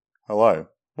Hello,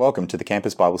 welcome to the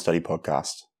Campus Bible Study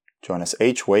Podcast. Join us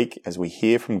each week as we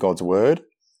hear from God's Word,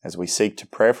 as we seek to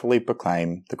prayerfully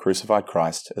proclaim the crucified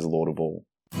Christ as Lord of all.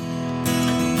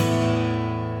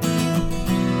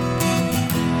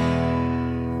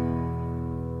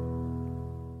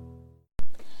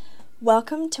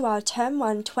 Welcome to our Term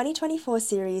 1 2024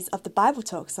 series of the Bible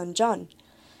Talks on John.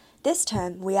 This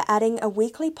term, we are adding a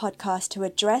weekly podcast to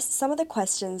address some of the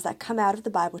questions that come out of the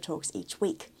Bible Talks each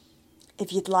week.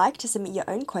 If you'd like to submit your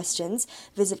own questions,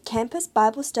 visit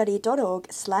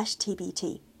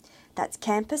campusbiblestudy.org/tbt. That's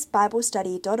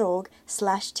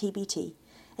campusbiblestudy.org/tbt,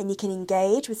 and you can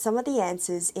engage with some of the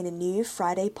answers in a new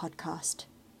Friday podcast.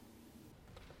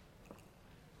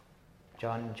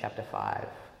 John chapter 5,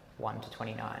 1 to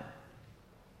 29.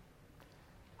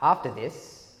 After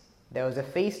this, there was a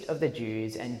feast of the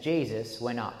Jews, and Jesus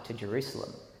went up to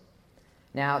Jerusalem.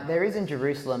 Now there is in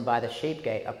Jerusalem by the sheep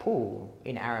gate a pool,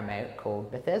 in Aramaic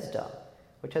called Bethesda,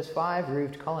 which has 5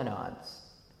 roofed colonnades.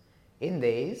 In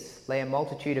these lay a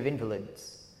multitude of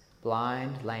invalids,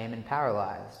 blind, lame, and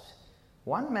paralyzed.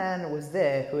 One man was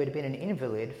there who had been an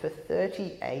invalid for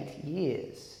 38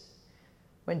 years.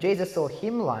 When Jesus saw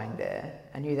him lying there,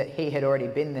 and knew that he had already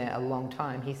been there a long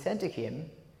time, he said to him,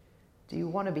 "Do you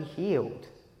want to be healed?"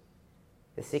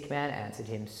 The sick man answered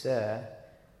him, "Sir,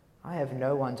 I have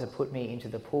no one to put me into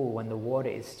the pool when the water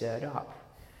is stirred up,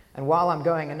 and while I'm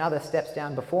going, another steps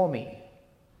down before me."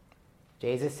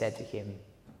 Jesus said to him,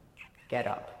 "Get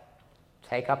up,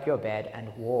 take up your bed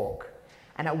and walk."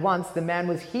 And at once the man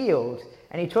was healed,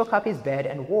 and he took up his bed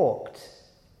and walked.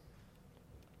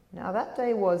 Now that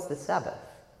day was the Sabbath.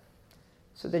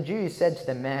 So the Jews said to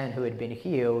the man who had been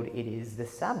healed, "It is the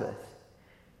Sabbath,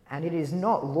 and it is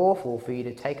not lawful for you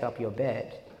to take up your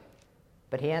bed."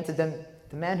 But he answered them,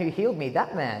 "The man who healed me,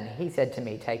 that man, he said to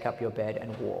me, 'Take up your bed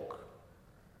and walk.'"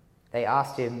 They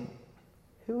asked him,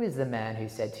 "Who is the man who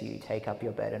said to you, 'Take up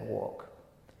your bed and walk'?"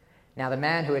 Now the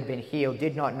man who had been healed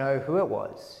did not know who it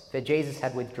was, for Jesus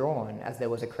had withdrawn, as there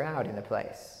was a crowd in the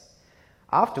place.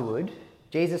 Afterward,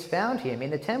 Jesus found him in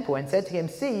the temple and said to him,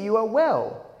 "See, you are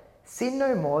well. Sin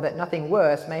no more, that nothing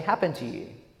worse may happen to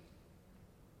you."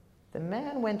 The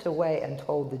man went away and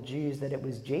told the Jews that it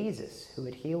was Jesus who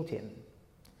had healed him.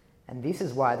 And this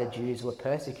is why the Jews were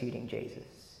persecuting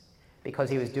Jesus, because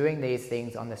he was doing these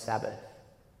things on the Sabbath.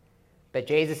 But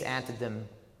Jesus answered them,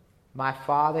 "My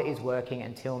Father is working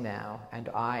until now, and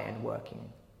I am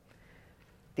working."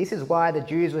 This is why the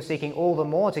Jews were seeking all the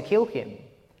more to kill him,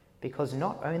 because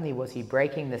not only was he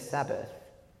breaking the Sabbath,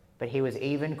 but he was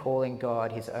even calling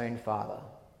God his own Father,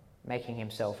 making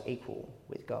himself equal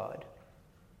with God.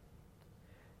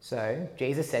 So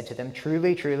Jesus said to them,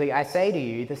 "Truly, truly, I say to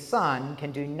you, the Son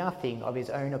can do nothing of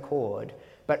his own accord,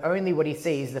 but only what he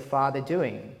sees the Father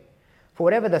doing. For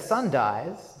whatever the Son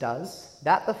does,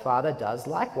 that the Father does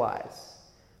likewise.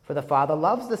 For the Father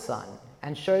loves the Son,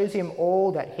 and shows him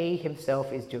all that he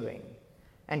himself is doing.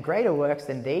 And greater works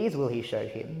than these will he show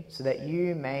him, so that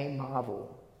you may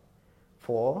marvel.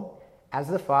 For as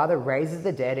the Father raises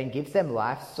the dead and gives them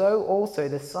life, so also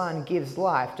the Son gives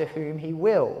life to whom he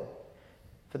will.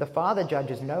 For the Father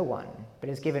judges no one, but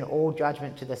has given all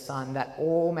judgment to the Son, that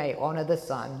all may honour the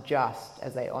Son just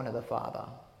as they honour the Father.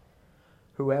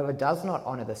 Whoever does not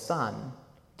honour the Son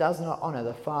does not honour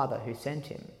the Father who sent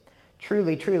him.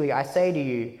 Truly, truly, I say to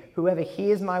you, whoever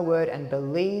hears my word and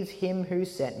believes him who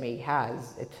sent me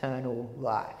has eternal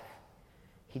life.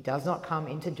 He does not come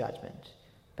into judgment,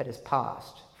 but has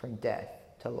passed from death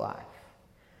to life.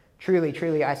 Truly,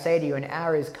 truly, I say to you, an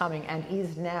hour is coming and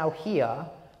is now here,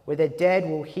 where the dead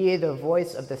will hear the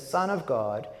voice of the Son of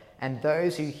God, and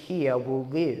those who hear will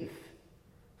live.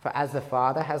 For as the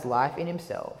Father has life in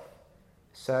himself,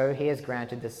 so he has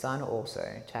granted the Son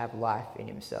also to have life in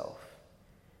himself.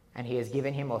 And he has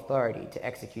given him authority to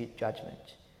execute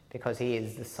judgment, because he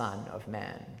is the Son of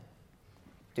Man.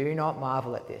 Do not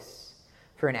marvel at this,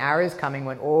 for an hour is coming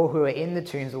when all who are in the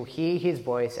tombs will hear his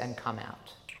voice and come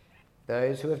out.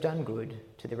 Those who have done good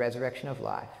to the resurrection of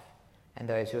life, and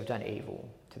those who have done evil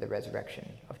to the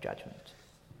resurrection of judgment.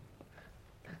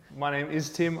 My name is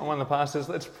Tim. I'm one of the pastors.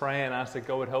 Let's pray and ask that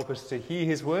God would help us to hear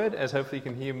his word, as hopefully you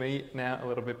can hear me now a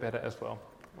little bit better as well.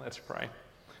 Let's pray.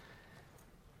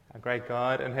 Our great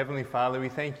God and Heavenly Father, we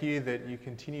thank you that you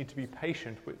continue to be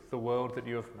patient with the world that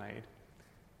you have made.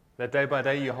 That day by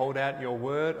day you hold out your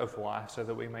word of life so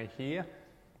that we may hear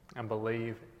and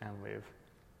believe and live.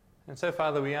 And so,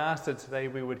 Father, we ask that today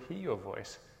we would hear your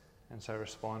voice and so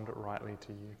respond rightly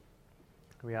to you.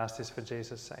 We ask this for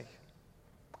Jesus' sake.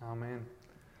 Amen.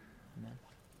 Amen.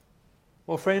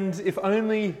 Well, friends, if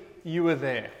only you were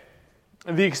there.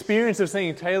 The experience of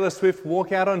seeing Taylor Swift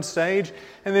walk out on stage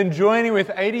and then joining with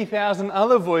 80,000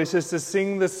 other voices to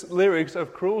sing the lyrics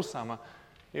of Cruel Summer,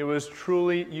 it was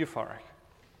truly euphoric.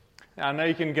 Now, I know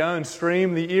you can go and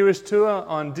stream the Eras tour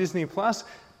on Disney+,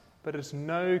 but it's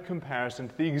no comparison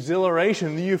to the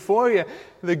exhilaration, the euphoria,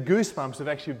 the goosebumps of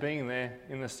actually being there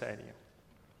in the stadium.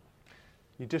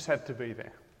 You just had to be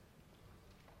there.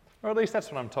 Or at least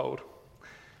that's what I'm told.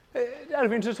 Out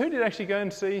of interest, who did actually go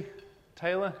and see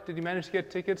Taylor? Did you manage to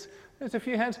get tickets? There's a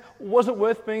few hands. Was it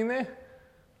worth being there?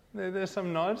 There's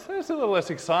some nods. There's a little less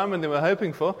excitement than we're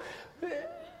hoping for.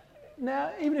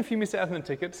 Now, even if you miss out on the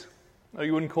tickets, or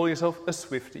you wouldn't call yourself a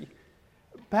Swiftie,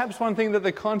 perhaps one thing that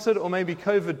the concert or maybe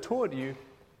COVID taught you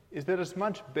is that it's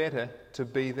much better to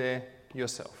be there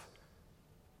yourself.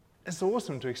 It's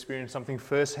awesome to experience something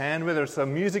firsthand, whether it's a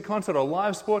music concert or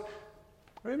live sport,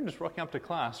 or even just rocking up to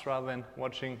class rather than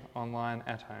watching online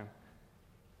at home.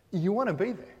 You want to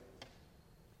be there.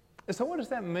 So what does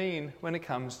that mean when it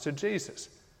comes to Jesus?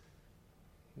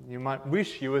 You might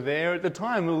wish you were there at the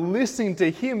time, listening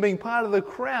to him, being part of the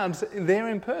crowds there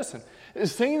in person,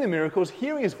 seeing the miracles,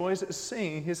 hearing his voice,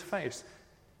 seeing his face.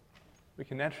 We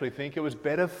can naturally think it was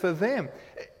better for them,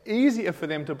 easier for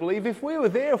them to believe. If we were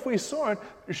there, if we saw it,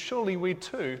 surely we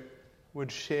too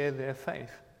would share their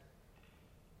faith.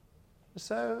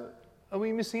 So, are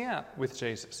we missing out with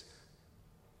Jesus?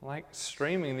 Like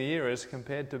streaming the Eras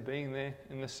compared to being there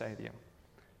in the stadium.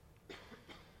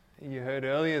 You heard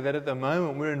earlier that at the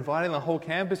moment we're inviting the whole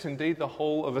campus, indeed the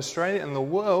whole of Australia and the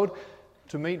world,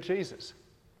 to meet Jesus.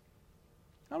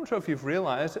 I'm not sure if you've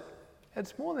realised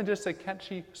it's more than just a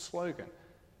catchy slogan.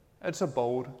 It's a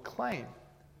bold claim.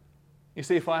 You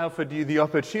see, if I offered you the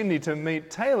opportunity to meet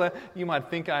Taylor, you might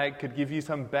think I could give you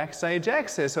some backstage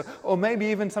access or maybe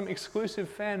even some exclusive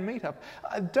fan meetup.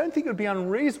 I don't think it would be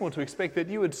unreasonable to expect that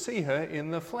you would see her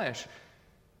in the flesh.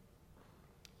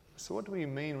 So what do we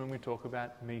mean when we talk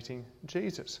about meeting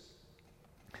Jesus?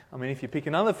 I mean, if you pick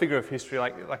another figure of history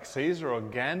like Caesar or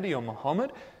Gandhi or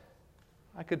Muhammad,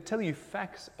 I could tell you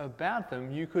facts about them.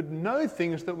 You could know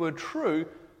things that were true,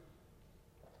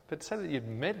 but say that you'd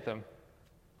met them,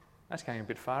 that's going a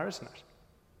bit far, isn't it?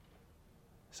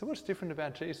 So what's different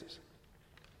about Jesus?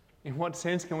 In what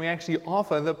sense can we actually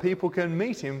offer that people can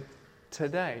meet him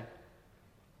today?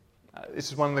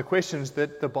 This is one of the questions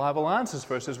that the Bible answers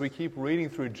for us as we keep reading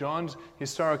through John's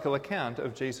historical account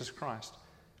of Jesus Christ.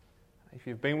 If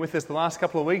you've been with us the last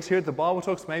couple of weeks here at the Bible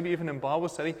Talks, maybe even in Bible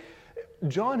study,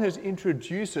 John has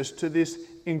introduced us to this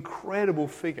incredible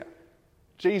figure,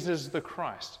 Jesus the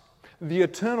Christ, the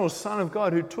eternal Son of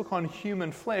God who took on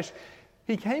human flesh.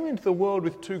 He came into the world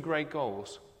with two great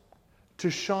goals: to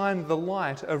shine the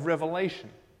light of revelation,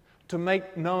 to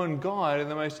make known God in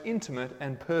the most intimate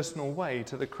and personal way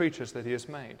to the creatures that he has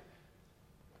made.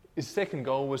 His second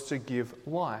goal was to give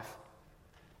life,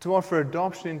 to offer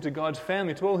adoption into God's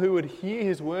family to all who would hear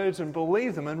his words and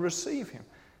believe them and receive him.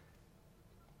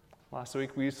 Last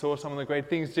week we saw some of the great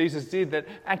things Jesus did that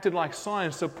acted like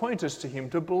signs to point us to him,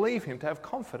 to believe him, to have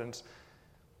confidence.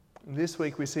 This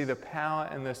week we see the power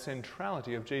and the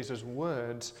centrality of Jesus'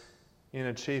 words in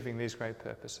achieving these great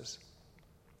purposes.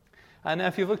 Now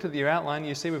if you've looked at your outline,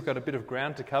 you see we've got a bit of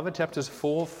ground to cover, chapters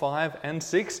 4, 5 and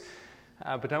 6.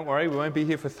 But don't worry, we won't be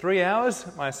here for 3 hours.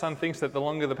 My son thinks that the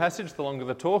longer the passage, the longer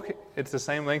the talk. It's the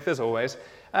same length as always.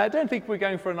 Don't think we're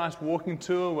going for a nice walking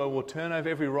tour where we'll turn over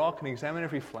every rock and examine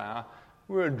every flower.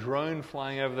 We're a drone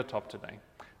flying over the top today.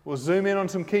 We'll zoom in on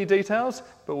some key details,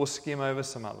 but we'll skim over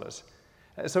some others.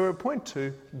 So we're at point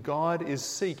 2, God is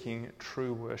seeking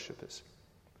true worshippers.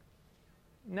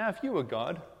 Now if you were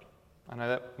God, I know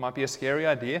that might be a scary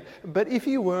idea, but if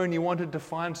you were and you wanted to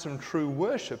find some true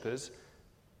worshippers,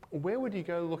 where would you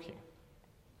go looking?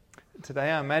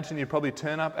 Today I imagine you'd probably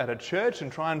turn up at a church and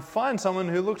try and find someone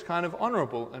who looked kind of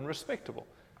honourable and respectable.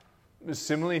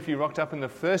 Similarly, if you rocked up in the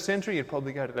first century, you'd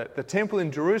probably go to the temple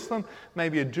in Jerusalem,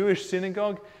 maybe a Jewish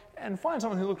synagogue, and find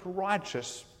someone who looked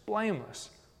righteous,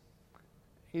 blameless.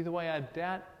 Either way, I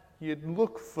doubt you'd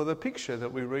look for the picture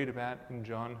that we read about in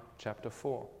John chapter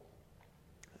 4.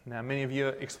 Now, many of you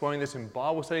are exploring this in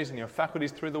Bible studies in your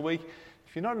faculties through the week.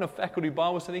 If you're not in a faculty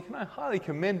Bible study, can I highly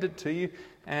commend it to you?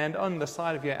 And on the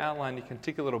side of your outline, you can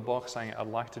tick a little box saying, I'd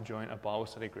like to join a Bible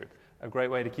study group. A great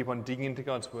way to keep on digging into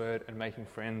God's Word and making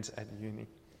friends at uni.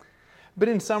 But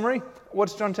in summary,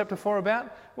 what's John chapter 4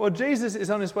 about? Well, Jesus is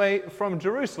on his way from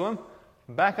Jerusalem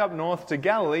back up north to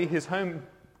Galilee, his home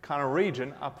kind of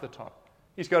region up the top.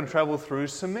 He's got to travel through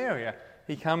Samaria.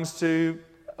 He comes to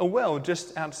a well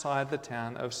just outside the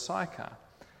town of Sychar.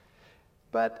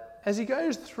 But as he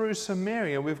goes through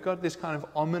Samaria, we've got this kind of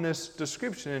ominous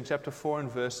description in chapter 4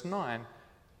 and verse 9.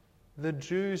 the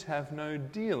Jews have no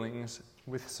dealings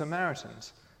with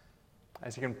Samaritans.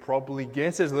 As you can probably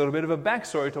guess, there's a little bit of a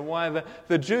backstory to why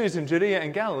the Jews in Judea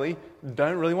and Galilee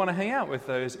don't really want to hang out with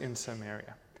those in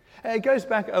Samaria. It goes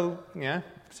back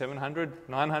 700,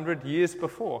 900 years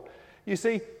before. You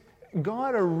see,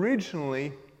 God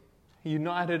originally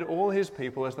united all his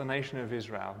people as the nation of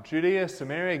Israel. Judea,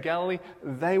 Samaria, Galilee,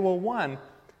 they were one.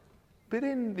 But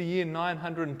in the year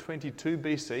 922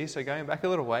 BC, so going back a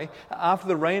little way, after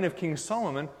the reign of King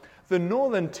Solomon, the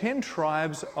northern 10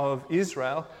 tribes of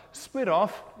Israel split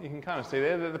off. You can kind of see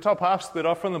there, the top half split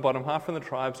off from the bottom half from the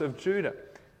tribes of Judah.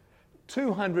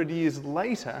 200 years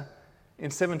later,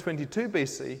 in 722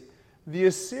 BC, the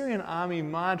Assyrian army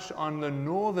marched on the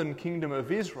northern kingdom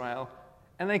of Israel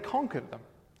and they conquered them.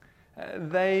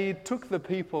 They took the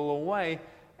people away,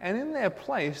 and in their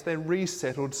place they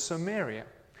resettled Samaria.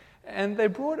 And they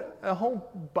brought a whole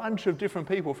bunch of different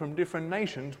people from different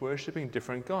nations worshipping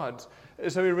different gods.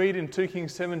 So we read in 2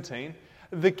 Kings 17,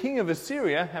 the king of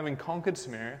Assyria, having conquered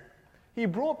Samaria, he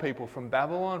brought people from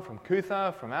Babylon, from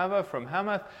Cutha, from Ava, from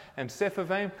Hamath and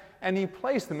Sepharvaim, and he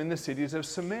placed them in the cities of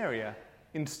Samaria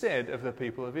instead of the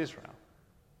people of Israel.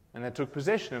 And they took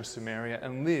possession of Samaria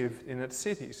and lived in its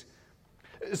cities.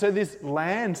 So this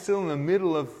land, still in the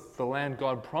middle of the land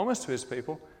God promised to his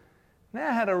people,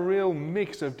 now had a real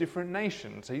mix of different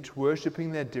nations, each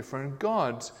worshipping their different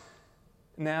gods.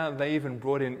 Now they even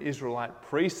brought in Israelite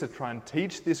priests to try and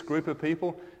teach this group of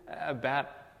people about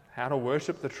how to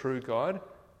worship the true God.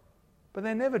 But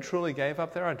they never truly gave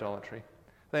up their idolatry.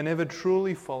 They never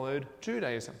truly followed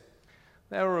Judaism.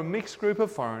 They were a mixed group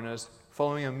of foreigners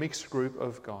following a mixed group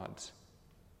of gods.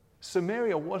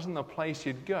 Samaria wasn't the place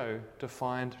you'd go to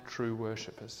find true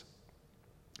worshippers.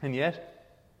 And yet,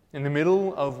 in the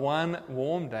middle of one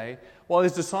warm day, while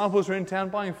his disciples are in town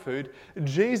buying food,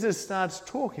 Jesus starts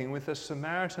talking with a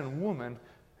Samaritan woman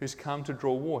who's come to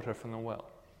draw water from the well.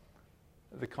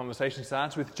 The conversation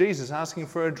starts with Jesus asking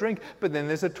for a drink, but then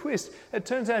there's a twist. It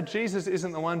turns out Jesus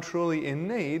isn't the one truly in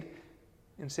need.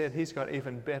 Instead, he's got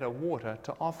even better water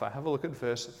to offer. Have a look at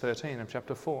verse 13 of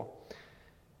chapter 4.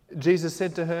 Jesus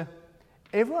said to her,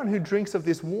 "Everyone who drinks of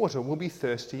this water will be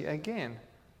thirsty again.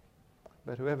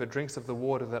 But whoever drinks of the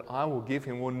water that I will give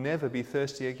him will never be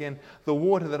thirsty again. The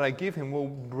water that I give him will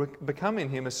become in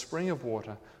him a spring of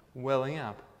water, welling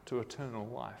up to eternal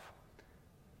life."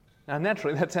 Now,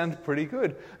 naturally, that sounds pretty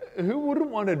good. Who wouldn't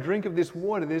want to drink of this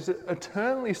water that is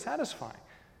eternally satisfying?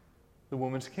 The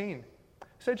woman's keen.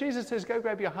 So Jesus says, go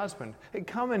grab your husband and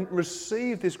come and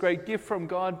receive this great gift from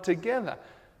God together.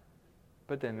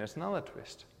 But then there's another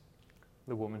twist.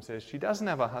 The woman says she doesn't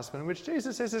have a husband, which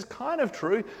Jesus says is kind of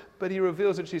true, but he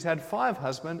reveals that she's had five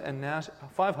husbands and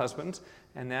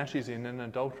now she's in an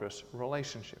adulterous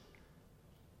relationship.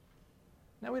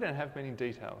 Now, we don't have many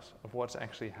details of what's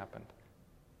actually happened.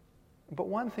 But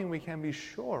one thing we can be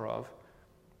sure of,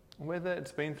 whether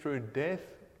it's been through death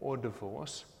or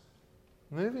divorce,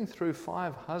 moving through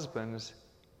 5 husbands,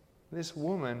 this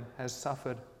woman has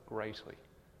suffered greatly.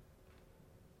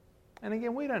 And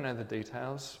again, we don't know the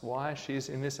details, why she's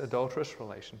in this adulterous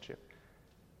relationship.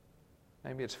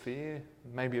 Maybe it's fear,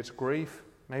 maybe it's grief,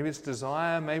 maybe it's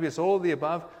desire, maybe it's all of the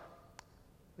above,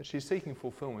 but she's seeking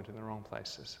fulfillment in the wrong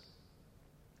places.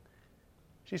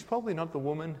 She's probably not the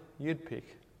woman you'd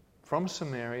pick from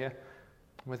Samaria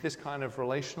with this kind of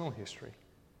relational history.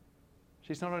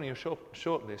 She's not on your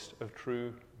short list of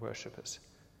true worshippers.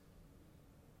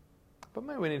 But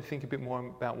maybe we need to think a bit more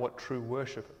about what true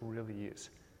worship really is.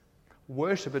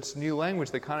 Worship, it's new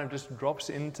language that kind of just drops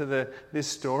into this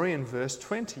story in verse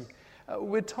 20.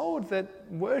 We're told that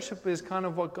worship is kind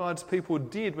of what God's people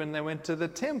did when they went to the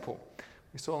temple.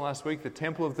 We saw last week the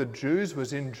temple of the Jews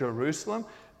was in Jerusalem,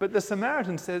 but the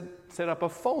Samaritans set up a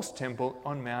false temple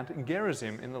on Mount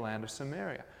Gerizim in the land of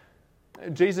Samaria.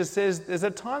 Jesus says there's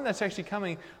a time that's actually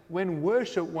coming when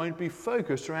worship won't be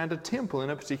focused around a temple in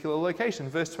a particular location.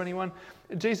 Verse 21,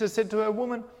 Jesus said to her,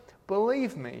 "Woman,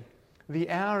 believe me, the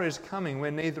hour is coming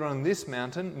when neither on this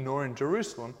mountain nor in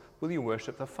Jerusalem will you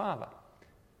worship the Father."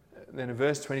 Then in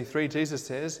verse 23, Jesus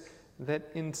says that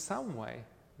in some way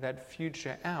that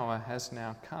future hour has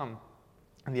now come.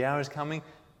 And the hour is coming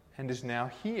and is now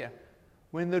here,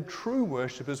 when the true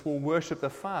worshippers will worship the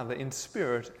Father in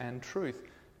spirit and truth.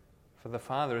 For the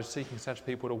Father is seeking such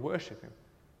people to worship him.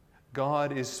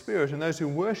 God is spirit, and those who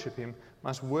worship him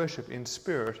must worship in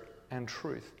spirit and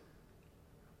truth.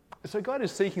 So God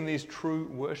is seeking these true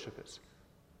worshippers.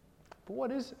 But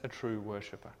what is a true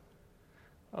worshipper?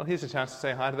 Well, here's a chance to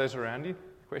say hi to those around you.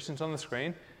 Questions on the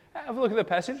screen. Have a look at the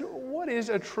passage. What is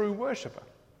a true worshipper?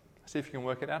 See if you can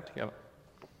work it out together.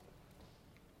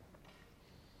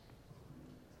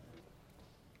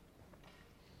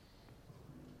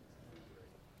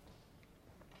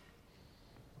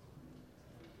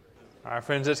 All right,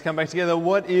 friends, let's come back together.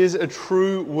 What is a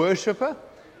true worshipper?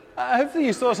 Hopefully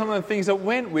you saw some of the things that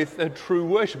went with a true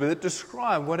worshipper that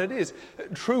describe what it is.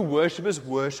 True worshippers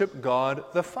worship God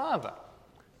the Father.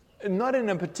 Not in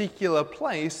a particular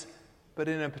place, but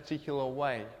in a particular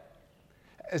way.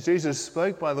 As Jesus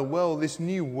spoke by the well, this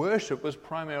new worship was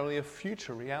primarily a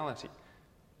future reality.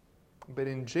 But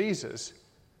in Jesus,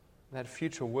 that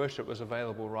future worship was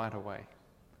available right away.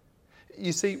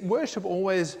 You see, worship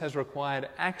always has required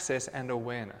access and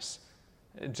awareness.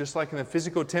 Just like in the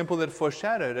physical temple that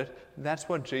foreshadowed it, that's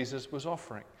what Jesus was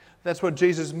offering. That's what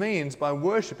Jesus means by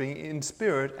worshipping in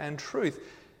spirit and truth.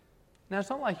 Now, it's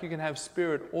not like you can have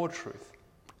spirit or truth.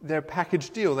 They're a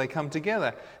package deal. They come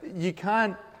together. You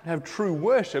can't have true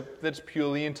worship that's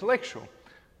purely intellectual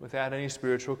without any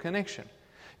spiritual connection.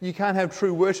 You can't have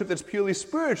true worship that's purely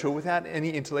spiritual without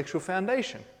any intellectual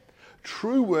foundation.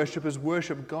 True worshippers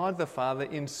worship God the Father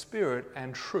in spirit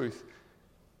and truth.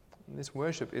 And this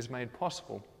worship is made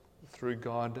possible through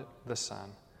God the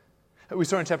Son. We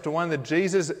saw in chapter 1 that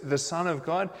Jesus, the Son of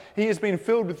God, he has been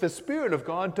filled with the Spirit of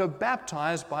God to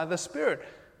baptize by the Spirit.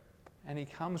 And he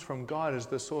comes from God as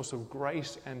the source of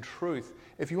grace and truth.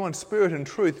 If you want spirit and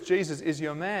truth, Jesus is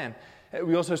your man.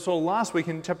 We also saw last week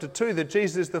in chapter 2 that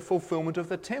Jesus is the fulfillment of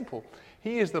the temple.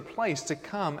 He is the place to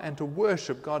come and to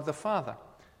worship God the Father.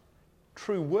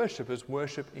 True worshippers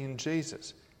worship in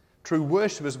Jesus. True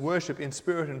worshippers worship in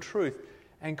spirit and truth.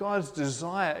 And God's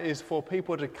desire is for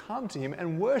people to come to him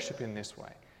and worship in this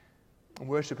way.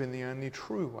 Worship in the only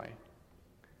true way.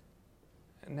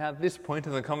 Now at this point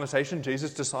in the conversation,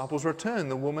 Jesus' disciples return.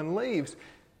 The woman leaves.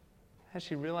 Has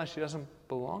she realized she doesn't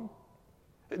belong?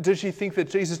 Does she think that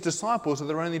Jesus' disciples are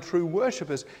their only true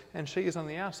worshippers and she is on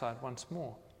the outside once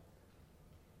more?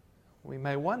 We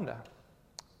may wonder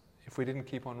if we didn't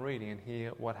keep on reading and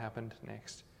hear what happened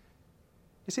next.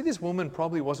 You see, this woman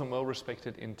probably wasn't well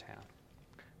respected in town.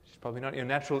 She's probably not your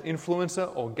natural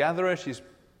influencer or gatherer. She's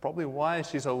probably wise.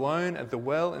 She's alone at the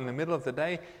well in the middle of the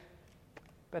day.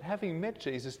 But having met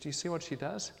Jesus, do you see what she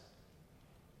does?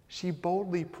 She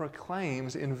boldly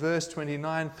proclaims in verse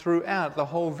 29 throughout the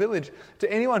whole village. To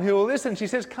anyone who will listen, she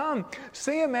says, "Come,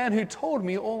 see a man who told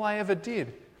me all I ever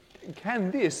did.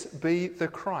 Can this be the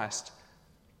Christ?"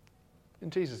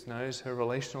 And Jesus knows her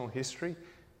relational history,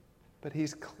 but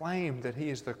he's claimed that he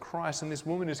is the Christ, and this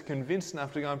woman is convinced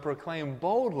enough to go and proclaim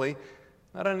boldly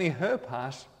not only her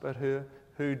past, but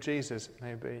who Jesus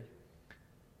may be.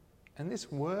 And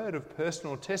this word of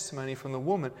personal testimony from the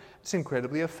woman is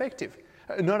incredibly effective.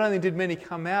 Not only did many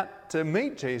come out to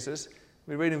meet Jesus,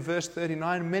 we read in verse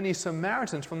 39, many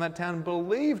Samaritans from that town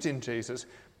believed in Jesus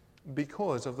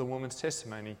because of the woman's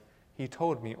testimony. He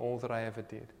told me all that I ever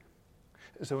did.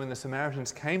 So when the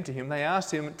Samaritans came to him, they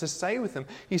asked him to stay with them.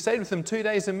 He stayed with them 2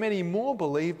 days, and many more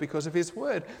believed because of his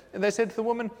word. And they said to the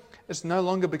woman, "It's no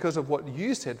longer because of what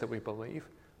you said that we believe,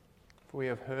 for we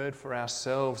have heard for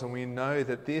ourselves, and we know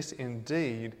that this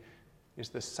indeed is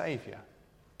the Saviour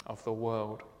of the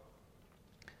world."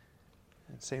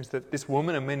 It seems that this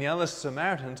woman and many other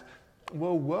Samaritans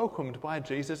were welcomed by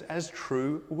Jesus as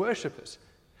true worshippers.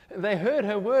 They heard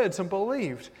her words and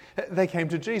believed. They came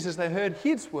to Jesus, they heard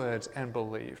his words and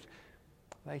believed.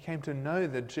 They came to know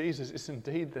that Jesus is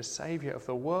indeed the Saviour of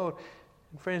the world.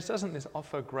 And friends, doesn't this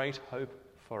offer great hope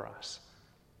for us?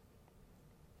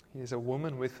 Here's a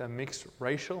woman with a mixed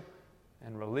racial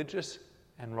and religious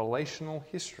and relational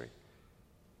history.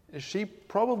 She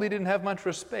probably didn't have much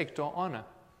respect or honour.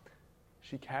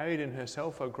 She carried in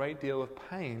herself a great deal of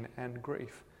pain and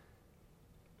grief.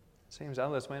 It seems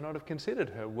others may not have considered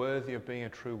her worthy of being a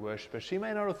true worshipper. She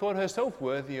may not have thought herself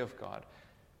worthy of God.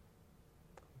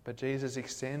 But Jesus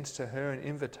extends to her an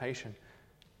invitation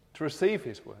to receive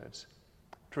his words,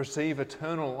 to receive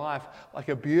eternal life like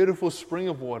a beautiful spring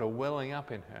of water welling up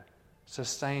in her,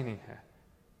 sustaining her.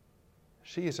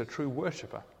 She is a true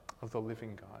worshipper of the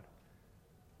living God.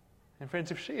 And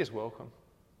friends, if she is welcome,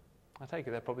 I take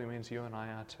it that probably means you and I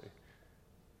are too.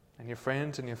 And your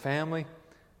friends and your family.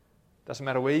 Doesn't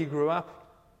matter where you grew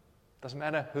up. Doesn't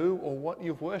matter who or what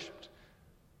you've worshipped.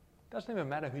 Doesn't even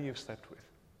matter who you've slept with.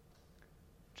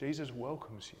 Jesus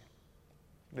welcomes you.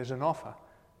 There's an offer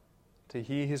to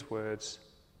hear his words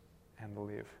and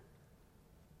live.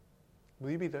 Will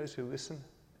you be those who listen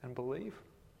and believe?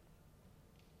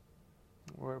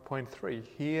 We're at point 3.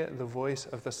 Hear the voice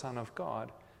of the Son of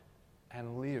God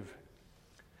and live.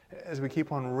 As we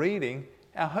keep on reading,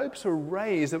 our hopes are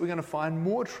raised that we're going to find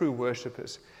more true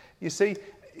worshippers. You see,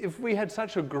 if we had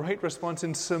such a great response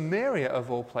in Samaria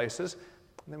of all places,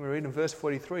 then we read in verse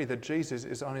 43 that Jesus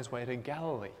is on his way to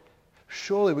Galilee.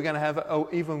 Surely we're going to have an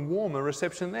even warmer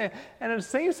reception there. And it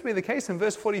seems to be the case in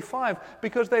verse 45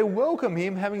 because they welcome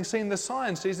him having seen the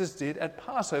signs Jesus did at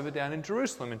Passover down in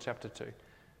Jerusalem in chapter 2.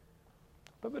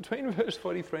 But between verse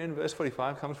 43 and verse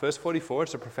 45 comes verse 44.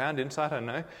 It's a profound insight, I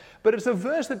know. But it's a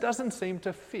verse that doesn't seem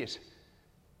to fit.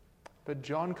 But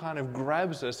John kind of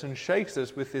grabs us and shakes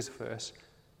us with this verse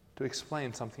to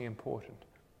explain something important.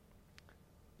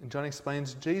 And John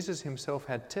explains Jesus himself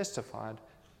had testified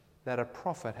that a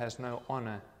prophet has no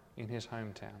honor in his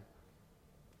hometown.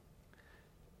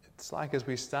 It's like as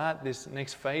we start this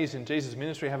next phase in Jesus'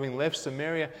 ministry, having left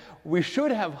Samaria, we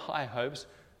should have high hopes,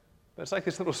 but it's like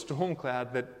this little storm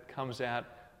cloud that comes out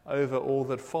over all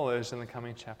that follows in the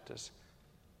coming chapters.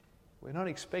 We're not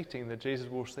expecting that Jesus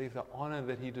will receive the honor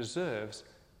that he deserves,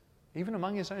 even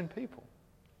among his own people.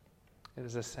 It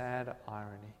is a sad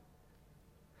irony.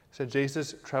 So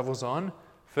Jesus travels on.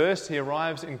 First, he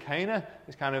arrives in Cana,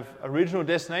 his kind of original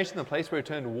destination, the place where he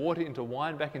turned water into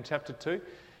wine back in chapter 2.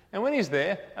 And when he's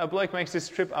there, a bloke makes this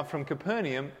trip up from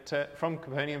Capernaum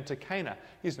to Cana.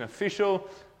 He's an official.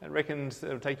 It reckons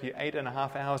it'll take you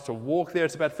 8.5 hours to walk there.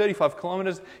 It's about 35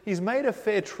 kilometres. He's made a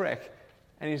fair trek,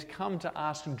 and he's come to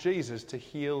ask Jesus to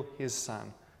heal his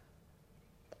son.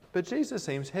 But Jesus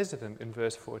seems hesitant in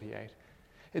verse 48.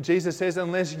 Jesus says,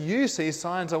 unless you see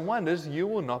signs and wonders, you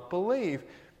will not believe.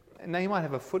 Now, you might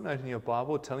have a footnote in your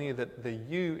Bible telling you that the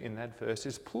you in that verse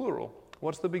is plural.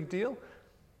 What's the big deal?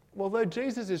 Well, though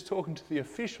Jesus is talking to the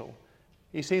official,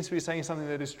 he seems to be saying something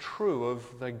that is true of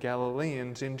the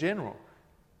Galileans in general.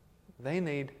 They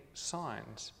need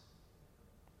signs.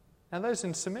 Now, those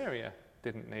in Samaria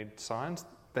didn't need signs.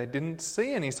 They didn't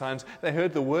see any signs. They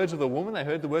heard the words of the woman, they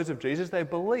heard the words of Jesus, they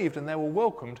believed, and they were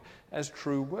welcomed as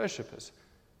true worshippers.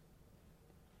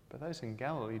 But those in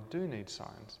Galilee do need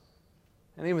signs.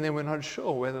 And even then, we're not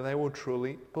sure whether they will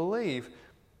truly believe.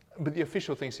 But the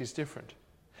official thinks he's different.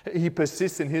 He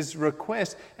persists in his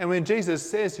request. And when Jesus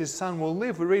says his son will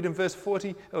live, we read in verse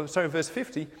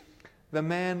 50, the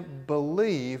man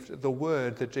believed the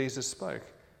word that Jesus spoke,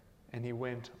 and he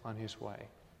went on his way.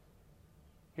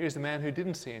 Here's the man who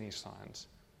didn't see any signs,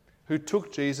 who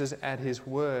took Jesus at his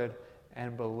word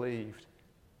and believed.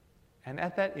 And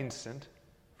at that instant,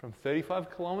 from 35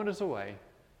 kilometers away,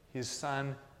 his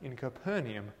son in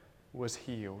Capernaum was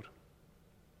healed.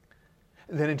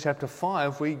 Then in chapter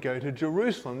 5, we go to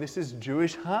Jerusalem. This is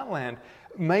Jewish heartland.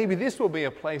 Maybe this will be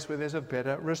a place where there's a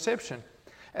better reception.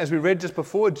 As we read just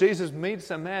before, Jesus meets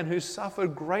a man who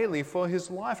suffered greatly for his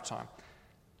lifetime,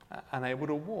 unable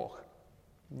to walk,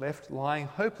 left lying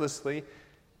hopelessly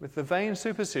with the vain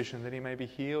superstition that he may be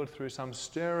healed through some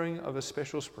stirring of a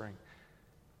special spring.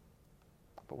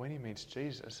 But when he meets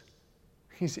Jesus,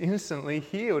 he's instantly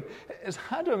healed. It's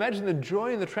hard to imagine the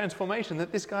joy and the transformation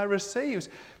that this guy receives.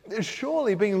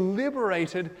 Surely being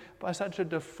liberated by such a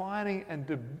defining and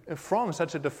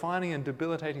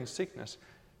debilitating sickness,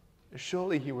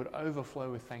 surely he would overflow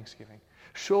with thanksgiving.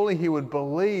 Surely he would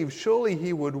believe. Surely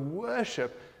he would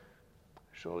worship.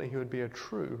 Surely he would be a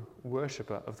true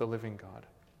worshipper of the living God.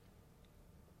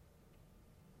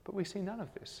 But we see none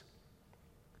of this.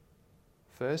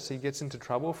 First, he gets into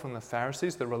trouble from the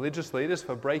Pharisees, the religious leaders,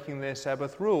 for breaking their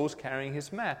Sabbath rules, carrying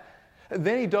his mat.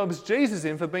 Then he dobs Jesus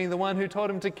in for being the one who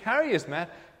told him to carry his mat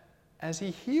as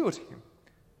he healed him.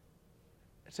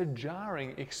 It's a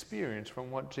jarring experience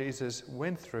from what Jesus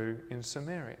went through in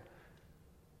Samaria.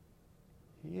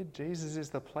 Here, Jesus is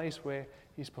the place where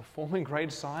he's performing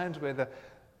great signs, where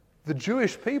the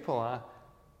Jewish people are,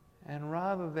 and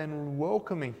rather than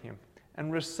welcoming him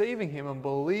and receiving him and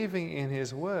believing in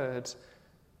his words,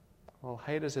 well,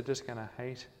 haters are just going to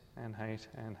hate and hate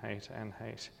and hate and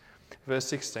hate. Verse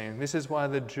 16, this is why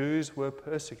the Jews were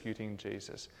persecuting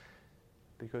Jesus,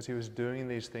 because he was doing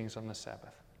these things on the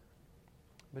Sabbath.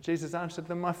 But Jesus answered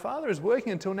them, my Father is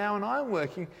working until now and I'm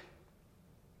working.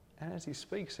 And as he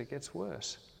speaks, it gets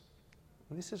worse.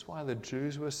 And this is why the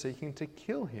Jews were seeking to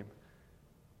kill him.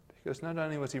 Because not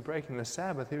only was he breaking the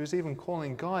Sabbath, he was even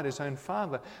calling God his own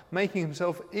Father, making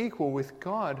himself equal with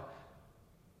God.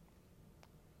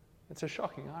 It's a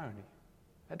shocking irony.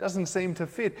 It doesn't seem to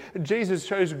fit. Jesus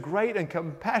shows great and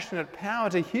compassionate power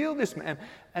to heal this man,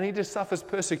 and he just suffers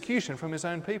persecution from his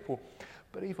own people.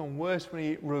 But even worse, when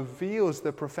he reveals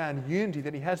the profound unity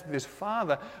that he has with his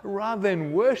Father, rather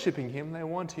than worshipping him, they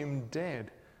want him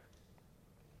dead.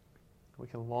 We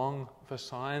can long for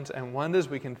signs and wonders.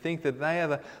 We can think that they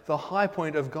are the high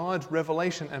point of God's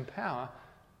revelation and power.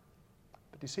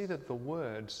 But you see that the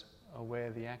words are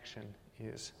where the action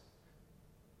is.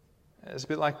 It's a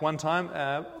bit like one time,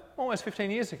 almost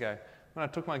 15 years ago, when I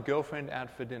took my girlfriend out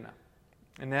for dinner.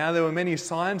 And now there were many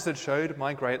signs that showed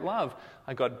my great love.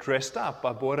 I got dressed up.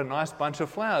 I bought a nice bunch of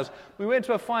flowers. We went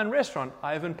to a fine restaurant.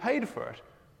 I even paid for it.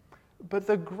 But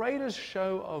the greatest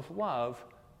show of love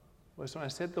was when I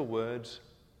said the words,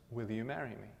 "Will you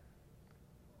marry me?"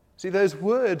 See, those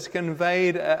words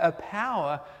conveyed a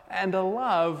power and a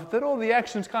love that all the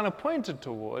actions kind of pointed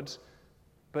towards,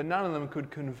 but none of them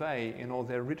could convey in all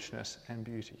their richness and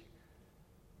beauty.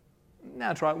 Now,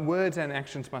 that's right, words and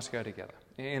actions must go together.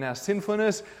 In our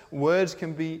sinfulness, words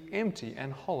can be empty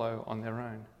and hollow on their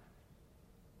own.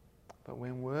 But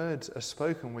when words are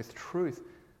spoken with truth,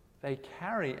 they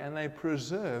carry and they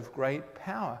preserve great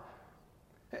power.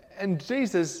 And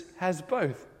Jesus has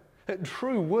both.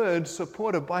 True words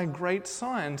supported by great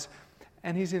signs,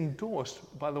 and he's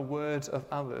endorsed by the words of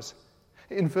others.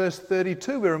 In verse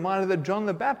 32, we're reminded that John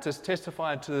the Baptist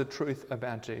testified to the truth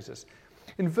about Jesus.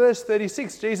 In verse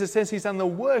 36, Jesus says he's done the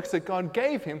works that God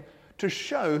gave him to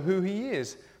show who he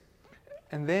is.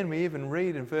 And then we even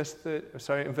read in verse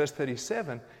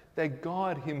 37 that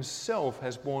God himself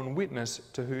has borne witness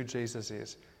to who Jesus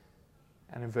is.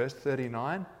 And in verse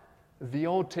 39, the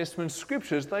Old Testament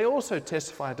scriptures, they also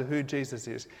testify to who Jesus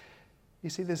is.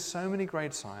 You see, there's so many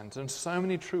great signs and so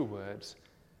many true words,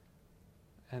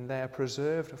 and they are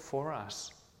preserved for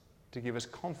us to give us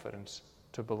confidence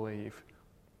to believe.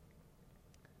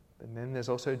 And then there's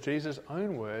also Jesus'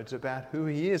 own words about who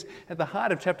he is. At the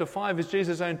heart of chapter 5 is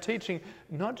Jesus' own teaching,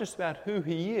 not just about who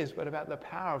he is, but about the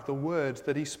power of the words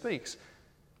that he speaks.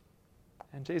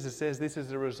 And Jesus says this is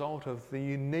the result of the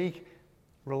unique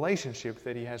relationship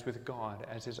that he has with God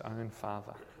as his own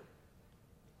Father.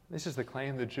 This is the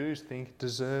claim the Jews think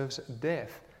deserves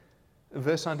death.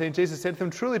 Verse 19, Jesus said to them,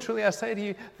 "Truly, truly, I say to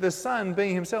you, the Son,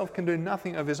 being himself, can do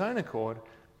nothing of his own accord,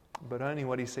 but only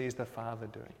what he sees the Father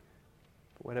doing.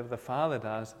 But whatever the Father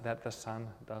does, that the Son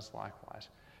does likewise."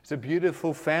 It's a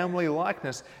beautiful family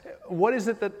likeness. What is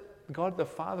it that God the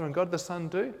Father and God the Son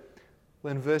do?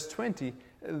 Well, in verse 20,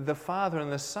 the Father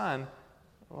and the Son,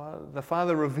 the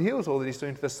Father reveals all that he's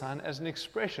doing to the Son as an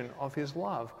expression of his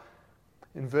love.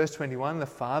 In verse 21, the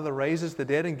Father raises the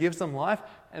dead and gives them life,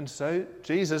 and so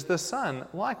Jesus, the Son,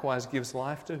 likewise gives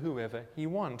life to whoever he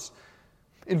wants.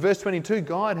 In verse 22,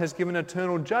 God has given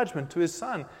eternal judgment to his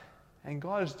Son, and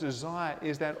God's desire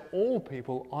is that all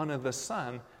people honour the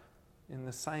Son in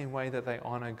the same way that they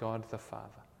honour God the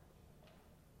Father.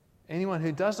 Anyone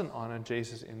who doesn't honour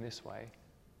Jesus in this way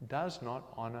does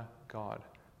not honour God.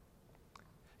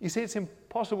 You see, it's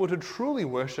impossible to truly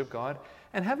worship God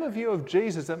and have a view of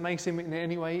Jesus that makes him in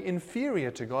any way inferior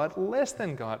to God, less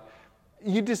than God.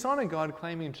 You dishonour God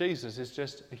claiming Jesus is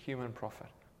just a human prophet.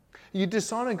 You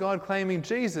dishonour God claiming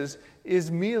Jesus is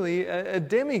merely a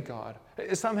demigod,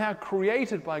 somehow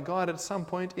created by God at some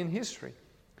point in history.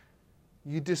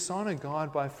 You dishonour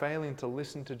God by failing to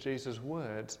listen to Jesus'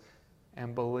 words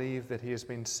and believe that he has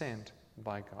been sent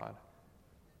by God.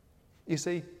 You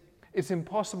see, it's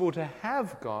impossible to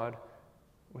have God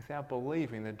without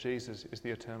believing that Jesus is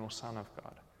the eternal Son of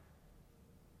God.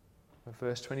 But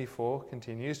verse 24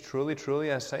 continues, "Truly,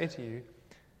 truly, I say to you,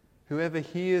 whoever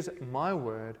hears my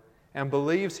word and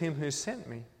believes him who sent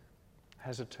me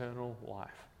has eternal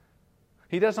life.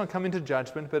 He does not come into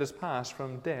judgment, but has passed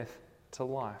from death to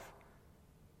life."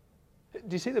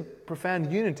 Do you see the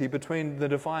profound unity between the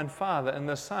divine Father and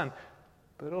the Son,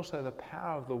 but also the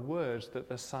power of the words that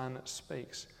the Son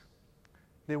speaks?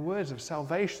 They're words of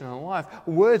salvation and life,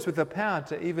 words with the power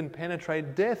to even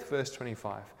penetrate death, verse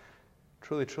 25.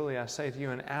 "Truly, truly, I say to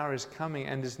you, an hour is coming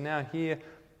and is now here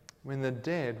when the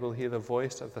dead will hear the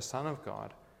voice of the Son of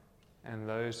God, and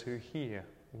those who hear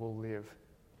will live."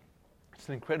 It's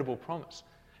an incredible promise.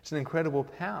 It's an incredible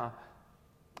power.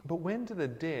 But when do the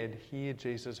dead hear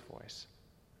Jesus' voice?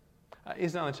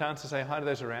 Is there another chance to say hi to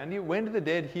those around you? When do the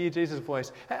dead hear Jesus'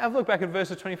 voice? Have a look back at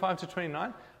verses 25 to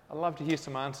 29. I'd love to hear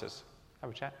some answers. Have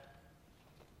a chat.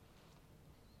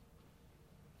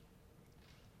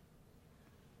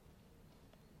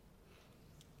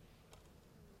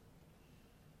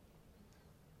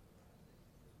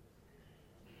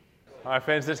 All right,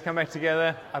 friends, let's come back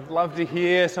together. I'd love to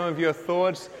hear some of your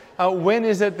thoughts. When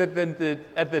is it that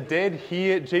the dead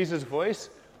hear Jesus' voice?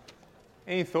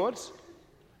 Any thoughts?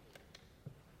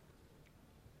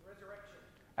 Resurrection.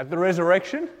 At the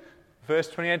resurrection? Verse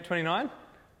 28, 29?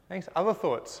 Thanks. Other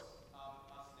thoughts?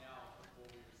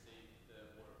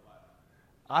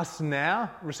 Us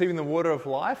now, receiving the water of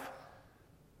life?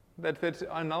 That's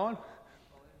another one?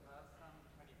 Well, in verse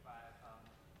 25,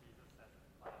 Jesus says,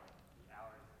 the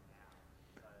hour is now.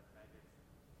 So maybe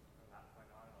it's from that point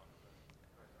on,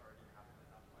 or it's already happened at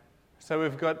that point. So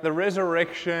we've got the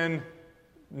resurrection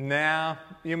now.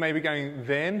 You may be going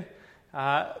then.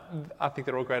 I think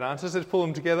they're all great answers. Let's pull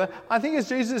them together. I think as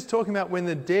Jesus is talking about when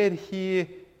the dead hear,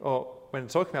 or when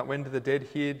it's talking about when do the dead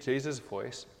hear Jesus'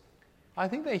 voice, I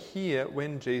think they hear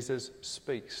when Jesus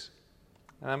speaks.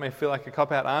 And that may feel like a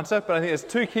cop-out answer, but I think there's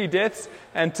two key deaths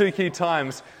and two key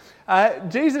times.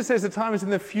 Jesus says the time is in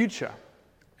the future,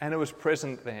 and it was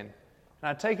present then. And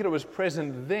I take it was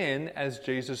present then as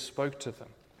Jesus spoke to them.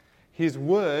 His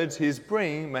words, his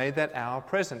bringing, made that hour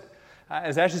present.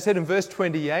 As Ashley said in verse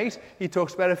 28, he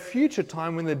talks about a future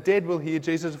time when the dead will hear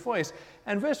Jesus' voice.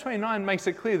 And verse 29 makes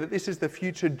it clear that this is the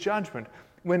future judgment,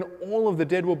 when all of the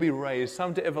dead will be raised,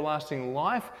 some to everlasting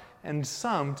life and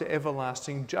some to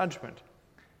everlasting judgment.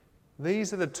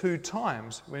 These are the two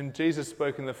times when Jesus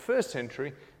spoke in the first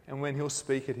century and when he'll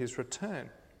speak at his return.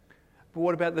 But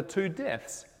what about the two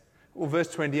deaths? Well,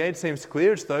 verse 28 seems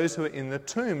clear. It's those who are in the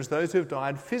tombs, those who have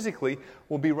died physically,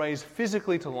 will be raised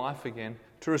physically to life again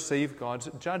to receive God's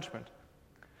judgment.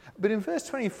 But in verse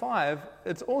 25,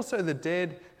 it's also the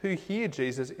dead who hear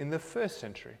Jesus in the first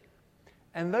century.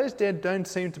 And those dead don't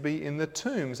seem to be in the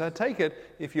tombs. I take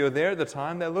it, if you were there at the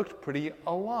time, they looked pretty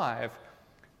alive,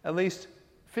 at least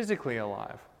physically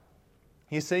alive.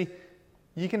 You see,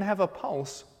 you can have a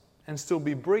pulse and still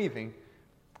be breathing,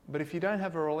 but if you don't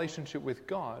have a relationship with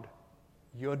God,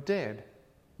 you're dead.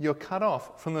 You're cut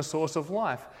off from the source of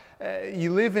life.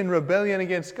 You live in rebellion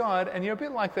against God, and you're a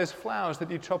bit like those flowers that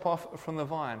you chop off from the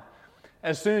vine.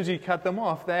 As soon as you cut them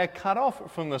off, they are cut off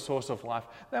from the source of life.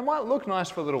 They might look nice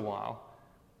for a little while,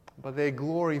 but their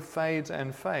glory fades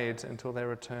and fades until they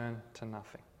return to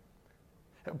nothing.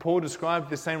 Paul described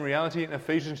the same reality in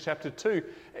Ephesians chapter 2.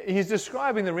 He's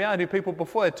describing the reality of people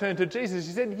before they turned to Jesus.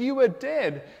 He said, "You were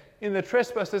dead in the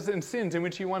trespasses and sins in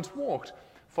which you once walked,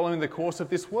 following the course of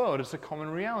this world." It's a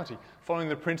common reality. Following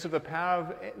the prince of the power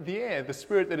of the air, the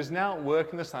spirit that is now at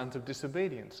work in the sons of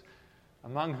disobedience,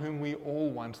 among whom we all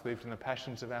once lived in the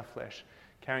passions of our flesh,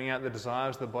 carrying out the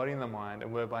desires of the body and the mind,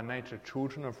 and were by nature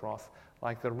children of wrath,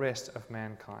 like the rest of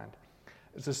mankind.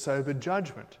 It's a sober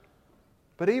judgment.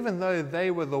 But even though they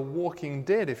were the walking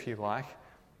dead, if you like,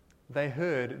 they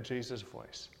heard Jesus'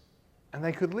 voice. And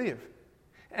they could live.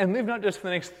 And live not just for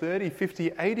the next 30,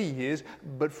 50, 80 years,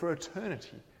 but for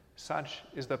eternity. Such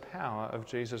is the power of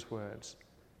Jesus' words.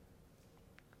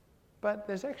 But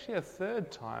there's actually a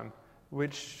third time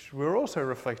which we're also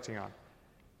reflecting on.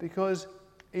 Because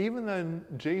even though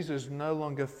Jesus no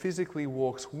longer physically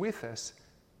walks with us,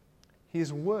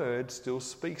 his word still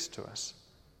speaks to us.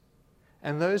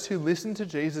 And those who listen to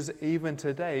Jesus even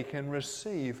today can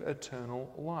receive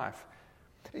eternal life.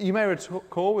 You may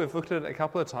recall, we've looked at it a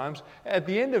couple of times. At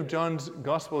the end of John's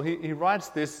Gospel, he writes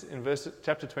this in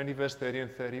chapter 20, verse 30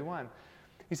 and 31.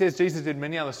 He says, "Jesus did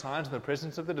many other signs in the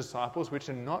presence of the disciples, which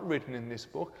are not written in this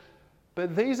book,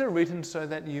 but these are written so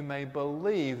that you may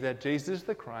believe that Jesus is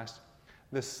the Christ,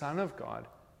 the Son of God,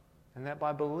 and that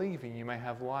by believing you may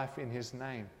have life in his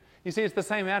name." You see, it's the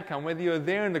same outcome. Whether you're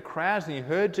there in the crowds and you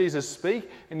heard Jesus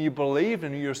speak and you believed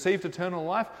and you received eternal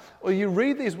life, or you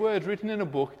read these words written in a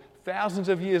book thousands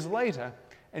of years later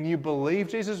and you believe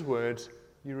Jesus' words,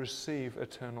 you receive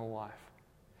eternal life.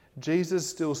 Jesus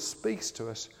still speaks to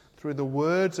us through the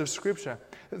words of Scripture,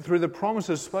 through the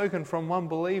promises spoken from one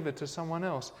believer to someone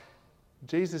else.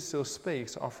 Jesus still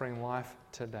speaks, offering life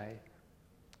today.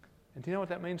 And do you know what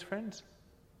that means, friends?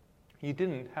 You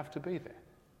didn't have to be there.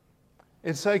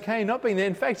 It's okay not being there.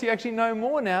 In fact, you actually know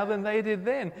more now than they did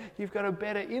then. You've got a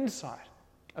better insight,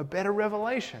 a better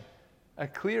revelation, a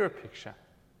clearer picture,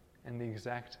 and the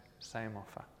exact same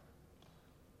offer.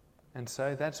 And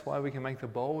so that's why we can make the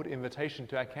bold invitation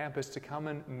to our campus to come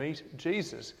and meet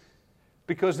Jesus.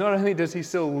 Because not only does he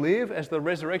still live as the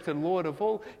resurrected Lord of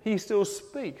all, he still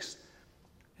speaks.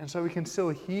 And so we can still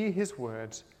hear his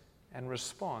words and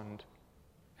respond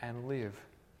and live.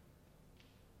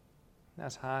 Now,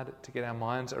 it's hard to get our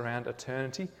minds around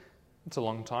eternity. It's a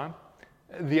long time.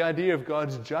 The idea of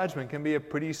God's judgment can be a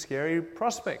pretty scary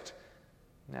prospect.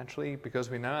 Naturally, because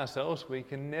we know ourselves, we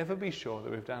can never be sure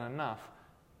that we've done enough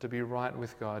to be right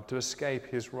with God, to escape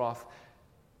his wrath.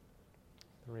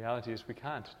 The reality is we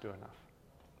can't do enough.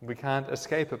 We can't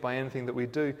escape it by anything that we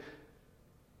do.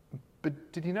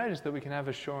 But did you notice that we can have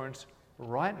assurance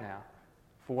right now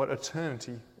for what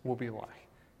eternity will be like?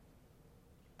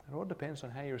 It all depends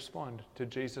on how you respond to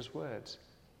Jesus' words.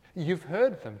 You've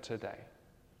heard them today.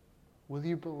 Will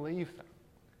you believe them?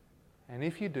 And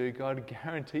if you do, God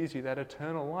guarantees you that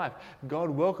eternal life. God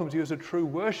welcomes you as a true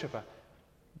worshipper.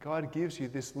 God gives you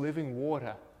this living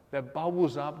water that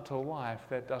bubbles up to life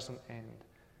that doesn't end.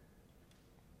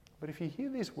 But if you hear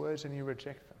these words and you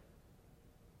reject them,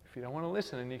 if you don't want to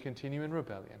listen and you continue in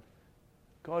rebellion,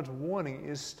 God's warning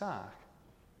is stark.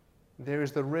 there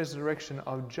is the resurrection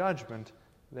of judgment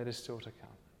that is still to come.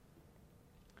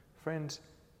 Friends,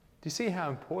 do you see how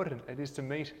important it is to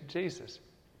meet Jesus,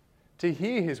 to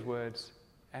hear his words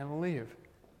and live,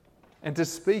 and to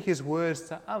speak his words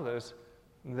to others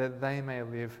that they may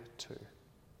live too?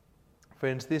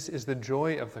 Friends, this is the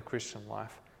joy of the Christian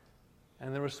life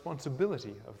and the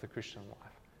responsibility of the Christian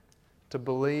life, to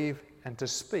believe and to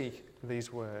speak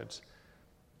these words.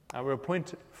 We're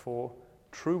appointed for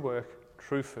true work,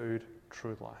 true food,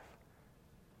 true life.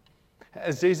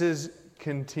 As Jesus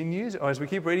continues, or as we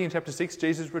keep reading in chapter 6,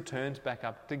 Jesus returns back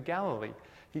up to Galilee.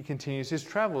 He continues his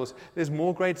travels. There's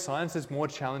more great signs, there's more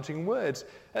challenging words.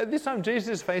 This time Jesus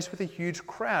is faced with a huge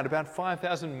crowd, about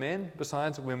 5,000 men,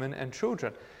 besides women and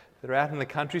children. They're out in the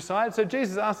countryside, so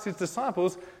Jesus asks his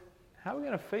disciples, how are we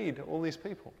going to feed all these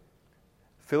people?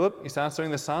 Philip, he starts doing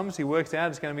the sums. He works out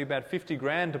it's going to be about 50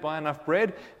 grand to buy enough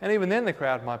bread, and even then the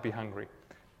crowd might be hungry.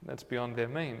 That's beyond their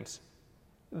means.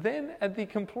 Then, at the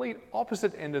complete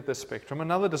opposite end of the spectrum,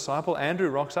 another disciple, Andrew,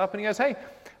 rocks up and he goes, hey,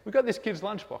 we've got this kid's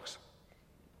lunchbox.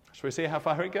 Shall we see how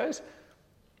far it goes?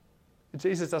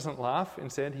 Jesus doesn't laugh.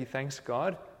 Instead, he thanks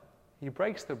God. He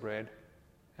breaks the bread,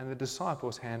 and the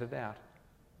disciples hand it out.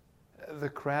 The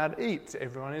crowd eats.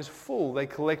 Everyone is full. They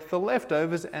collect the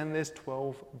leftovers, and there's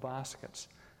 12 baskets.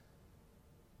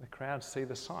 The crowd see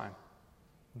the sign.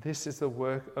 This is the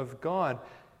work of God.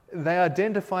 They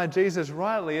identify Jesus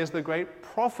rightly as the great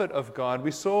prophet of God.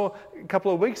 We saw a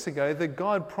couple of weeks ago that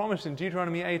God promised in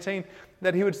Deuteronomy 18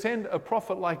 that he would send a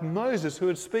prophet like Moses who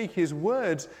would speak his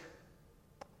words,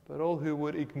 but all who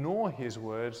would ignore his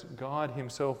words, God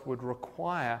himself would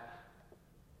require,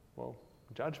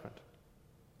 judgment.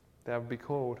 They would be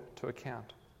called to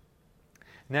account.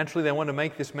 Naturally, they want to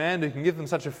make this man who can give them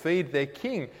such a feed their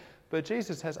king, but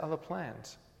Jesus has other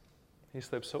plans. He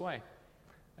slips away.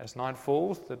 As night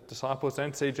falls, the disciples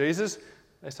don't see Jesus.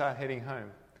 They start heading home.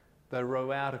 They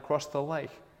row out across the lake.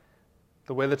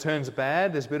 The weather turns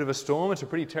bad. There's a bit of a storm. It's a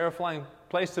pretty terrifying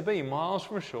place to be, miles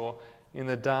from shore, in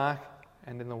the dark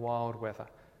and in the wild weather.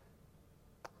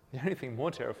 The only thing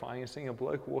more terrifying is seeing a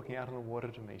bloke walking out on the water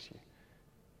to meet you.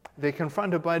 They're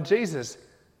confronted by Jesus.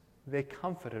 They're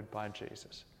comforted by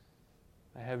Jesus.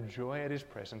 They have joy at his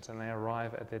presence and they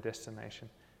arrive at their destination.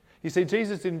 You see,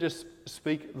 Jesus didn't just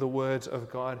speak the words of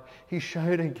God. He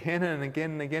showed again and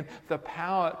again and again the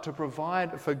power to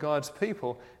provide for God's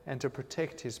people and to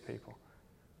protect his people,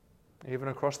 even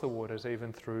across the waters,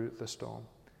 even through the storm.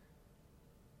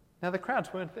 Now, the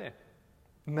crowds weren't there.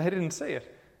 They didn't see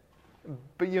it.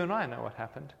 But you and I know what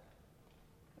happened.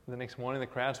 The next morning, the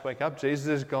crowds wake up. Jesus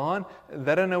is gone.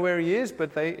 They don't know where he is,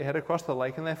 but they head across the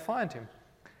lake and they find him.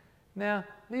 Now,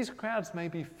 these crowds may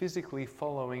be physically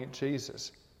following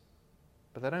Jesus,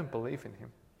 but they don't believe in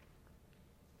him.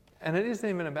 And it isn't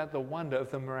even about the wonder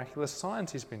of the miraculous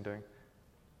signs he's been doing.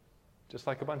 Just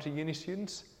like a bunch of uni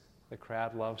students, the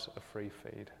crowd loves a free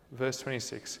feed. Verse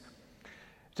 26.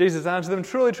 Jesus answered them,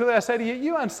 truly, truly, I say to you,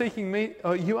 you are seeking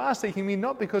me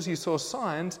not because you saw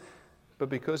signs, but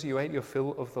because you ate your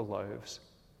fill of the loaves.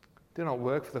 Do not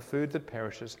work for the food that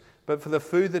perishes, but for the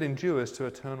food that endures to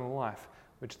eternal life,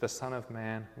 which the Son of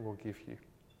Man will give you.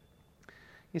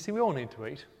 You see, we all need to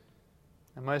eat.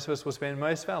 And most of us will spend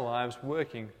most of our lives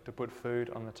working to put food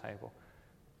on the table.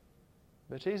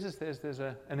 But Jesus says there's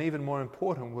an even more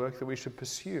important work that we should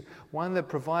pursue, one that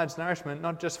provides nourishment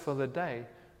not just for the day,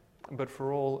 but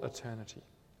for all eternity.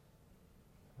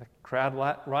 The crowd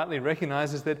rightly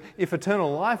recognizes that if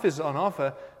eternal life is on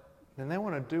offer, then they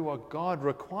want to do what God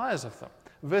requires of them.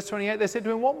 Verse 28, they said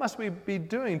to him, what must we be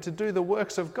doing to do the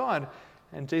works of God?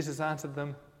 And Jesus answered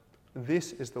them,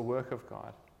 this is the work of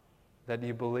God, that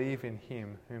you believe in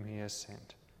him whom he has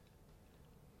sent.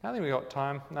 I think we've got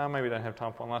time. No, maybe we don't have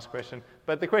time for one last question.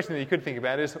 But the question that you could think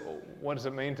about is, what does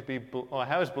it mean to be, or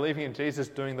how is believing in Jesus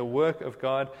doing the work of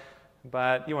God?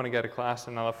 But you want to go to class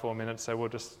in another 4 minutes, so we'll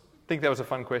just think that was a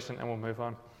fun question and we'll move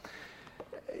on.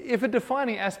 If a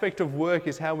defining aspect of work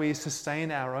is how we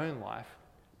sustain our own life,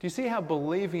 do you see how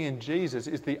believing in Jesus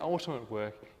is the ultimate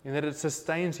work in that it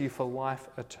sustains you for life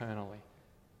eternally?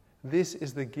 This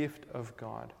is the gift of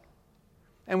God.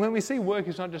 And when we see work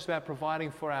is not just about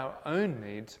providing for our own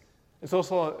needs, it's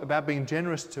also about being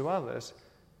generous to others,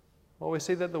 well, we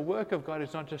see that the work of God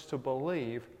is not just to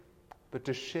believe, but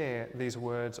to share these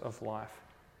words of life.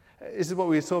 This is what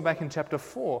we saw back in chapter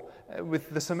 4 with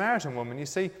the Samaritan woman. You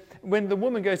see, when the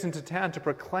woman goes into town to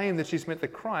proclaim that she's met the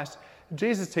Christ,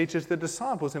 Jesus teaches the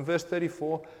disciples in verse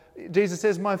 34, Jesus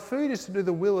says, my food is to do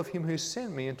the will of him who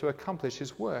sent me and to accomplish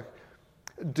his work.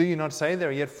 Do you not say there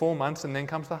are yet 4 months and then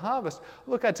comes the harvest?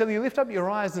 Look, I tell you, lift up your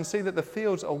eyes and see that the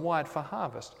fields are white for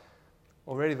harvest.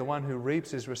 Already the one who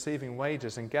reaps is receiving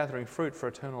wages and gathering fruit for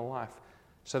eternal life,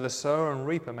 so the sower and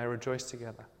reaper may rejoice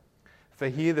together. For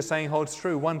here the saying holds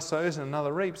true, one sows and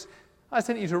another reaps. I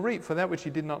sent you to reap for that which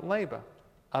you did not labour.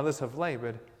 Others have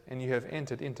laboured, and you have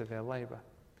entered into their labour.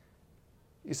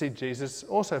 You see, Jesus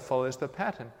also follows the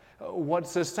pattern. What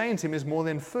sustains him is more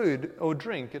than food or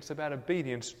drink. It's about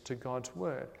obedience to God's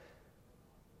word.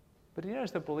 But you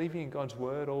notice that believing in God's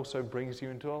word also brings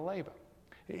you into a labour,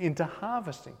 into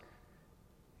harvesting,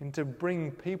 and to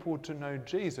bring people to know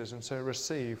Jesus and so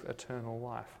receive eternal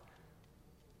life.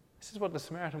 This is what the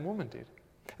Samaritan woman did.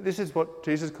 This is what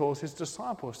Jesus calls his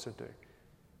disciples to do.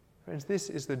 Friends,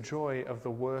 this is the joy of the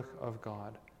work of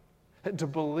God, to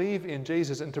believe in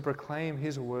Jesus and to proclaim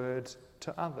his words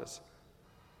to others.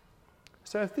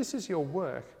 So if this is your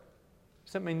work,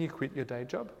 does that mean you quit your day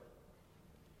job?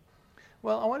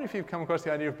 Well, I wonder if you've come across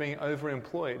the idea of being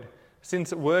overemployed.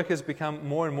 Since work has become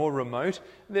more and more remote,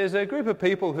 there's a group of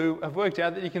people who have worked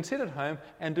out that you can sit at home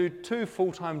and do 2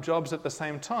 full-time jobs at the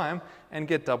same time and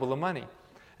get double the money.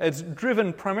 It's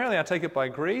driven primarily, I take it, by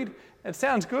greed. It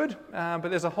sounds good, but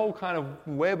there's a whole kind of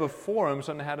web of forums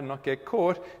on how to not get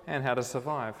caught and how to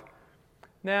survive.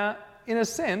 Now, in a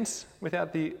sense,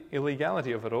 without the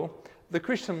illegality of it all, the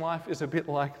Christian life is a bit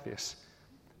like this.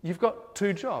 You've got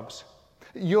 2 jobs.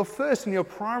 Your first and your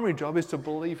primary job is to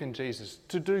believe in Jesus,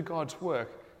 to do God's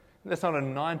work. That's not a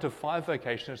 9 to 5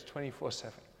 vocation, it's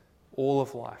 24/7. All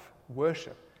of life,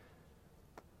 worship.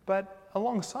 But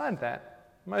alongside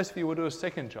that, most of you will do a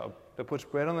second job that puts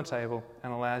bread on the table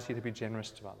and allows you to be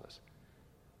generous to others.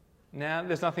 Now,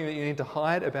 there's nothing that you need to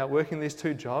hide about working these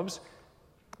 2 jobs,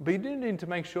 but you do need to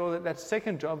make sure that that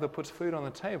second job that puts food on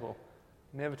the table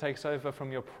never takes over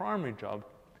from your primary job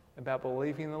about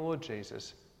believing in the Lord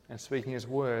Jesus and speaking his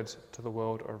words to the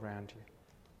world around you.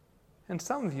 And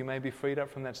some of you may be freed up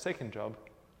from that second job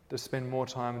to spend more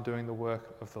time doing the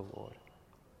work of the Lord.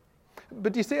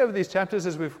 But do you see over these chapters,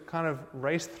 as we've kind of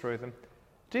raced through them,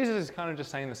 Jesus is kind of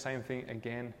just saying the same thing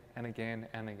again and again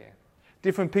and again.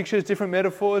 Different pictures, different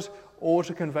metaphors, all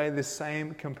to convey this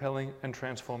same compelling and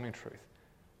transforming truth.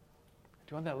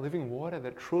 Do you want that living water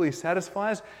that truly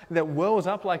satisfies, that wells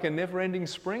up like a never-ending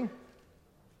spring?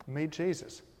 Meet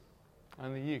Jesus.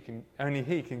 Only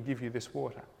he can give you this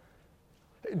water.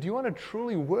 Do you want to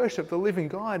truly worship the living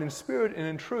God in spirit and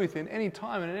in truth in any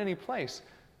time and in any place?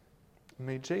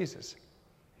 Meet Jesus.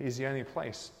 He's the only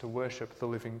place to worship the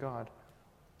living God.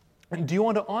 And do you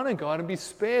want to honour God and be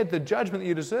spared the judgment that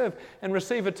you deserve and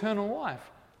receive eternal life?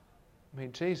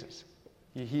 Meet Jesus.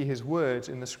 You hear his words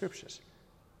in the scriptures.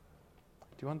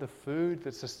 Do you want the food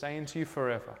that sustains you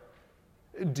forever?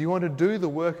 Do you want to do the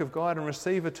work of God and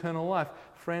receive eternal life?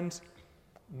 Friends,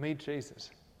 meet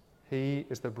Jesus. He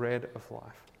is the bread of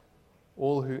life.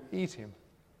 All who eat him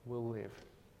will live.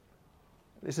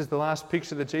 This is the last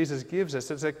picture that Jesus gives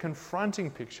us. It's a confronting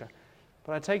picture.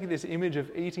 But I take it this image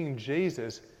of eating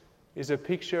Jesus is a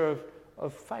picture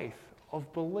of faith,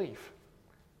 of belief.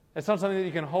 It's not something that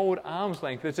you can hold arm's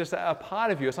length. It's just a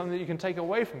part of you. It's something that you can take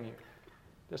away from you.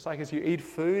 Just like as you eat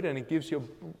food and it gives your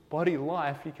body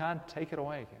life, you can't take it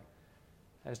away again.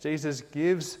 As Jesus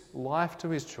gives life to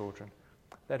his children,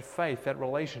 that faith, that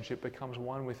relationship becomes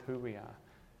one with who we are.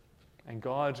 And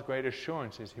God's great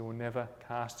assurance is he will never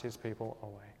cast his people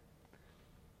away.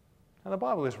 Now the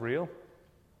Bible is real.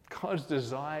 God's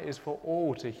desire is for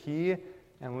all to hear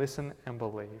and listen and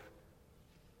believe.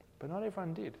 But not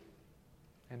everyone did.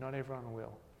 And not everyone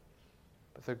will.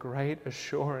 But the great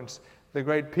assurance, the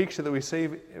great picture that we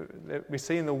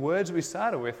see in the words we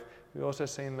started with, we also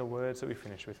see in the words that we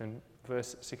finish with in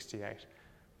verse 68.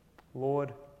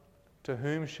 Lord, to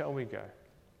whom shall we go?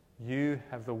 You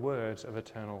have the words of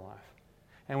eternal life.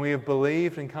 And we have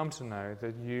believed and come to know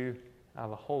that you are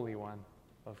the Holy One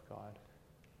of God.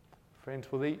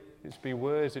 Friends, will these be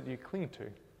words that you cling to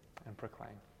and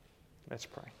proclaim? Let's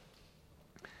pray.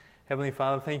 Heavenly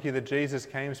Father, thank you that Jesus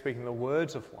came speaking the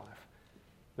words of life.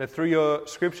 That through your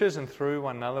scriptures and through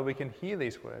one another we can hear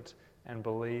these words and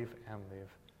believe and live.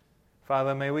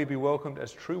 Father, may we be welcomed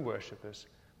as true worshippers.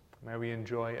 May we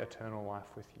enjoy eternal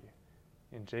life with you.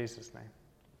 In Jesus' name,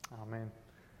 amen.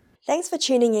 Thanks for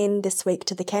tuning in this week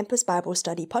to the Campus Bible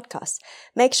Study podcast.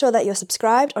 Make sure that you're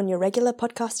subscribed on your regular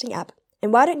podcasting app.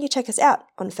 And why don't you check us out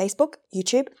on Facebook,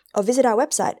 YouTube, or visit our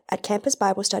website at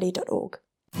campusbiblestudy.org.